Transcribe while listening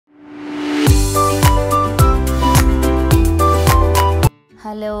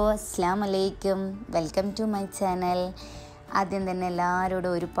Hello അസ്സലാമു അലൈക്കും welcome to my channel. ആദ്യം തന്നെ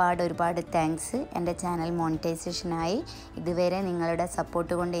എല്ലാവരോടും ഒരുപാട് താങ്ക്സ്. എൻ്റെ ചാനൽ മോണിറ്റൈസേഷനായി. ഇതുവരെ നിങ്ങളുടെ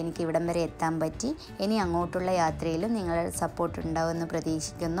സപ്പോർട്ട് കൊണ്ട് എനിക്ക് ഇവിടം വരെ എത്താൻ പറ്റി. ഇനി അങ്ങോട്ടുള്ള യാത്രയിലും നിങ്ങളുടെ സപ്പോർട്ട് ഉണ്ടാവുമെന്ന്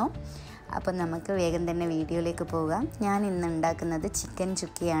പ്രതീക്ഷിക്കുന്നു. അപ്പോൾ നമുക്ക് വേഗം തന്നെ വീഡിയോയിലേക്ക് പോകാം. ഞാൻ ഇന്ന് ഉണ്ടാക്കുന്നത് ചിക്കൻ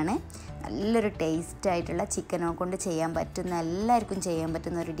ചുക്കയാണ്. നല്ലൊരു ടേസ്റ്റായിട്ടുള്ള ചിക്കനെ കൊണ്ട് ചെയ്യാൻ പറ്റുന്ന, എല്ലാവർക്കും ചെയ്യാൻ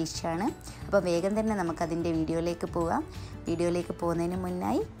പറ്റുന്ന ഒരു ഡിഷാണ്. അപ്പോൾ വേഗം തന്നെ നമുക്കതിൻ്റെ വീഡിയോയിലേക്ക് പോകാം. വീഡിയോയിലേക്ക് പോകുന്നതിന്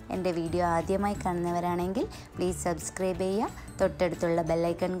മുന്നായി എൻ്റെ വീഡിയോ ആദ്യമായി കാണുന്നവരാണെങ്കിൽ പ്ലീസ് സബ്സ്ക്രൈബ് ചെയ്യുക, തൊട്ടടുത്തുള്ള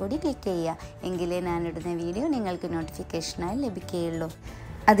ബെല്ലൈക്കൺ കൂടി ക്ലിക്ക് ചെയ്യുക. എങ്കിലേ ഞാനിടുന്ന വീഡിയോ നിങ്ങൾക്ക് നോട്ടിഫിക്കേഷനായി ലഭിക്കുകയുള്ളൂ.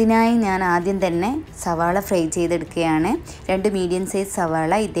 അതിനായി ഞാൻ ആദ്യം തന്നെ സവാള ഫ്രൈ ചെയ്തെടുക്കുകയാണ്. 2 മീഡിയം സൈസ്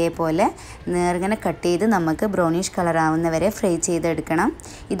സവാള ഇതേപോലെ നേർങ്ങനെ കട്ട് ചെയ്ത് നമുക്ക് ബ്രൗണിഷ് കളറാവുന്നവരെ ഫ്രൈ ചെയ്തെടുക്കണം.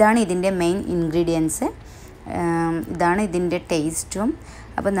 ഇതാണ് ഇതിൻ്റെ മെയിൻ ഇൻഗ്രീഡിയൻസ്, ഇതാണ് ഇതിൻ്റെ ടേസ്റ്റും.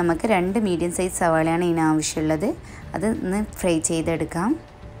 അപ്പോൾ നമുക്ക് 2 മീഡിയം സൈസ് സവാളയാണ് ഇതിനാവശ്യമുള്ളത്. അത് ഒന്ന് ഫ്രൈ ചെയ്തെടുക്കാം.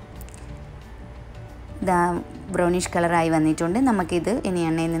 ഇതാ ബ്രൗണിഷ് കളറായി വന്നിട്ടുണ്ട്. നമുക്കിത് ഇനി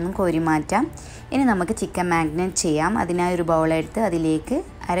എണ്ണയിൽ നിന്നും കോരി മാറ്റാം. ഇനി നമുക്ക് ചിക്കൻ മാഗ്നേറ്റ് ചെയ്യാം. അതിനായി ഒരു ബൗളെടുത്ത് അതിലേക്ക്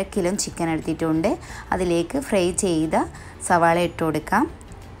 1/2 കിലോ ചിക്കൻ എടുത്തിട്ടുണ്ട്. അതിലേക്ക് ഫ്രൈ ചെയ്ത സവാള ഇട്ട് കൊടുക്കാം,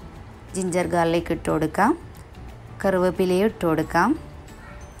 ജിഞ്ചർ ഗാർലിക് ഇട്ട് കൊടുക്കാം, കറിവേപ്പിലയും ഇട്ട് കൊടുക്കാം.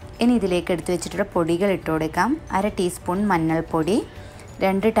 ഇനി ഇതിലേക്ക് എടുത്ത് വെച്ചിട്ടുള്ള പൊടികൾ ഇട്ട് കൊടുക്കാം. 1/2 ടീസ്പൂൺ മഞ്ഞൾപ്പൊടി,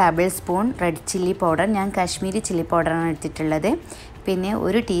 2 table spoon red chilli powder, ഞാൻ കാശ്മീരി ചില്ലി പൗഡറാണ് എടുത്തിട്ടുള്ളത്. പിന്നെ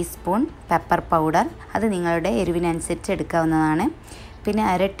 1 ടീസ്പൂൺ പെപ്പർ പൗഡർ, അത് നിങ്ങളുടെ എരിവിനനുസരിച്ച് എടുക്കാവുന്നതാണ്. പിന്നെ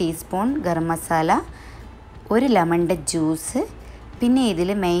 1/2 ടീസ്പൂൺ ഗരം മസാല, 1 ലെമണിൻ്റെ ജ്യൂസ്. പിന്നെ ഇതിൽ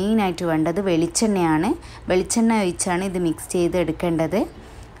മെയിനായിട്ട് വേണ്ടത് വെളിച്ചെണ്ണയാണ്. വെളിച്ചെണ്ണ ഒഴിച്ചാണ് ഇത് മിക്സ് ചെയ്ത് എടുക്കേണ്ടത്.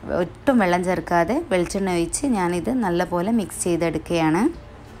 ഒട്ടും വെള്ളം ചേർക്കാതെ വെളിച്ചെണ്ണ ഒഴിച്ച് ഞാനിത് നല്ലപോലെ മിക്സ് ചെയ്തെടുക്കുകയാണ്.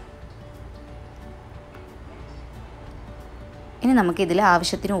 ഇനി നമുക്കിതിൽ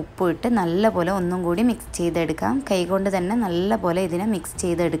ആവശ്യത്തിന് ഉപ്പ് ഇട്ട് നല്ലപോലെ ഒന്നും കൂടി മിക്സ് ചെയ്തെടുക്കാം. കൈകൊണ്ട് തന്നെ നല്ലപോലെ ഇതിനെ മിക്സ്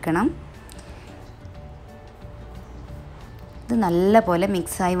ചെയ്തെടുക്കണം. ഇത് നല്ലപോലെ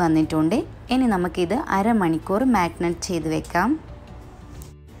മിക്സായി വന്നിട്ടുണ്ട്. ഇനി നമുക്കിത് 1/2 മണിക്കൂർ മാഗ്നേറ്റ് ചെയ്ത് വെക്കാം.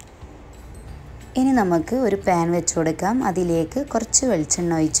 ഇനി നമുക്ക് ഒരു പാൻ വെച്ച് കൊടുക്കാം. അതിലേക്ക് കുറച്ച്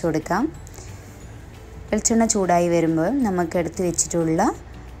വെളിച്ചെണ്ണ ഒഴിച്ച് കൊടുക്കാം. വെളിച്ചെണ്ണ ചൂടായി വരുമ്പോൾ നമുക്ക് എടുത്ത് വെച്ചിട്ടുള്ള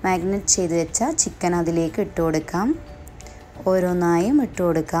മാഗ്നേറ്റ് ചെയ്ത് വെച്ച ചിക്കൻ അതിലേക്ക് ഇട്ട് കൊടുക്കാം. ഓരോന്നായും ഇട്ട്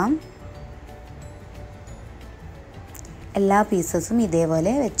കൊടുക്കാം. എല്ലാ പീസസും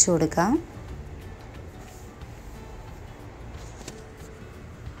ഇതേപോലെ വെച്ച് കൊടുക്കാം.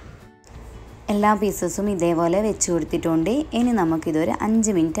 എല്ലാ പീസസും ഇതേപോലെ വെച്ച് കൊടുത്തിട്ടുണ്ട്. ഇനി നമുക്കിതൊരു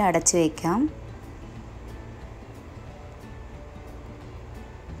 5 മിനിറ്റ് അടച്ച് വയ്ക്കാം.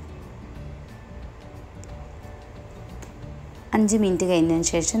 5 മിനിറ്റ് കഴിഞ്ഞതിന്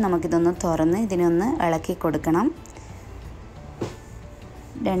ശേഷം നമുക്കിതൊന്ന് തുറന്ന് ഇതിനൊന്ന് ഇളക്കി കൊടുക്കണം.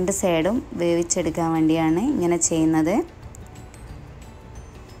 2 സൈഡും വേവിച്ചെടുക്കാൻ വേണ്ടിയാണ് ഇങ്ങനെ ചെയ്യുന്നത്.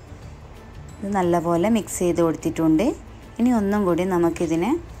 ഇത് നല്ലപോലെ മിക്സ് ചെയ്ത് കൊടുത്തിട്ടുണ്ട്. ഇനി ഒന്നും കൂടി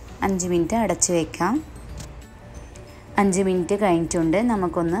നമുക്കിതിനെ 5 മിനിറ്റ് അടച്ച് വയ്ക്കാം. 5 മിനിറ്റ് കഴിഞ്ഞിട്ടുണ്ട്.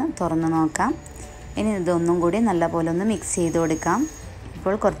 നമുക്കൊന്ന് തുറന്ന് നോക്കാം. ഇനി ഇതൊന്നും കൂടി നല്ലപോലെ ഒന്ന് മിക്സ് ചെയ്ത് കൊടുക്കാം.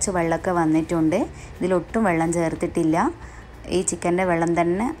 ഇപ്പോൾ കുറച്ച് വെള്ളമൊക്കെ വന്നിട്ടുണ്ട്. ഇതിലൊട്ടും വെള്ളം ചേർത്തിട്ടില്ല. ഈ ചിക്കൻ്റെ വെള്ളം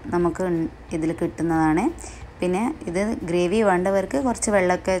തന്നെ നമുക്ക് ഇതിൽ കിട്ടുന്നതാണ്. പിന്നെ ഇത് ഗ്രേവി വേണ്ടവർക്ക് കുറച്ച്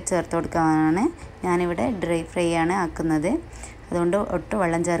വെള്ളമൊക്കെ ചേർത്ത് കൊടുക്കാനാണ്. ഞാനിവിടെ ഡ്രൈ ഫ്രൈ ആണ് ആക്കുന്നത്. അതുകൊണ്ട് ഒട്ടും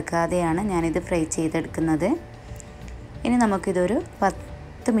വെള്ളം ചേർക്കാതെയാണ് ഞാനിത് ഫ്രൈ ചെയ്തെടുക്കുന്നത്. ഇനി നമുക്കിതൊരു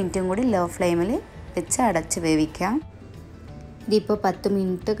 10 മിനിറ്റും കൂടി ലോ ഫ്ലെയിമിൽ വെച്ച് അടച്ച് വേവിക്കാം. ഇതിപ്പോൾ 10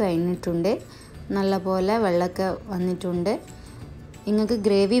 മിനിറ്റ് കഴിഞ്ഞിട്ടുണ്ട്. നല്ലപോലെ വെള്ളമൊക്കെ വന്നിട്ടുണ്ട്. നിങ്ങൾക്ക്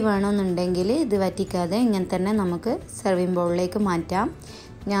ഗ്രേവി വേണമെന്നുണ്ടെങ്കിൽ ഇത് വറ്റിക്കാതെ ഇങ്ങനെ തന്നെ നമുക്ക് സെർവിങ് ബൗളിലേക്ക് മാറ്റാം.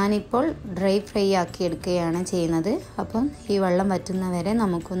 ഞാനിപ്പോൾ ഡ്രൈ ഫ്രൈ ആക്കി എടുക്കുകയാണ് ചെയ്യുന്നത്. അപ്പം ഈ വെള്ളം വറ്റുന്നവരെ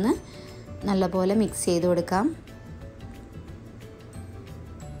നമുക്കൊന്ന് നല്ലപോലെ മിക്സ് ചെയ്ത് കൊടുക്കാം.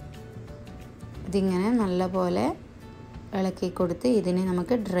 ഇതിങ്ങനെ നല്ലപോലെ ഇളക്കി കൊടുത്ത് ഇതിനെ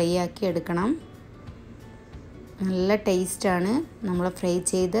നമുക്ക് ഡ്രൈ ആക്കി എടുക്കണം. നല്ല ടേസ്റ്റാണ്. നമ്മൾ ഫ്രൈ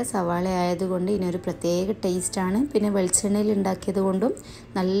ചെയ്ത സവാള ആയതുകൊണ്ട് ഇതിനൊരു പ്രത്യേക ടേസ്റ്റാണ്. പിന്നെ വെളിച്ചെണ്ണയിൽ ഉണ്ടാക്കിയത് കൊണ്ടും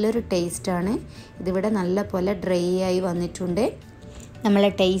നല്ലൊരു ടേസ്റ്റാണ്. ഇതിവിടെ നല്ലപോലെ ഡ്രൈ ആയി വന്നിട്ടുണ്ട്. നമ്മളെ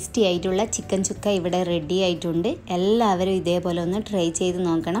ടേസ്റ്റി ആയിട്ടുള്ള ചിക്കൻ ചുക്ക ഇവിടെ റെഡി ആയിട്ടുണ്ട്. എല്ലാവരും ഇതേപോലെ ഒന്ന് ട്രൈ ചെയ്ത്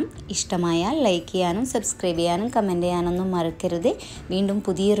നോക്കണം. ഇഷ്ടമായാൽ ലൈക്ക് ചെയ്യാനും സബ്സ്ക്രൈബ് ചെയ്യാനും കമൻറ്റ് ചെയ്യാനൊന്നും മറക്കരുത്. വീണ്ടും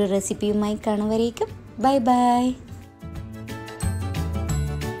പുതിയൊരു റെസിപ്പിയുമായി കാണുവരേക്കും ബൈ ബൈ.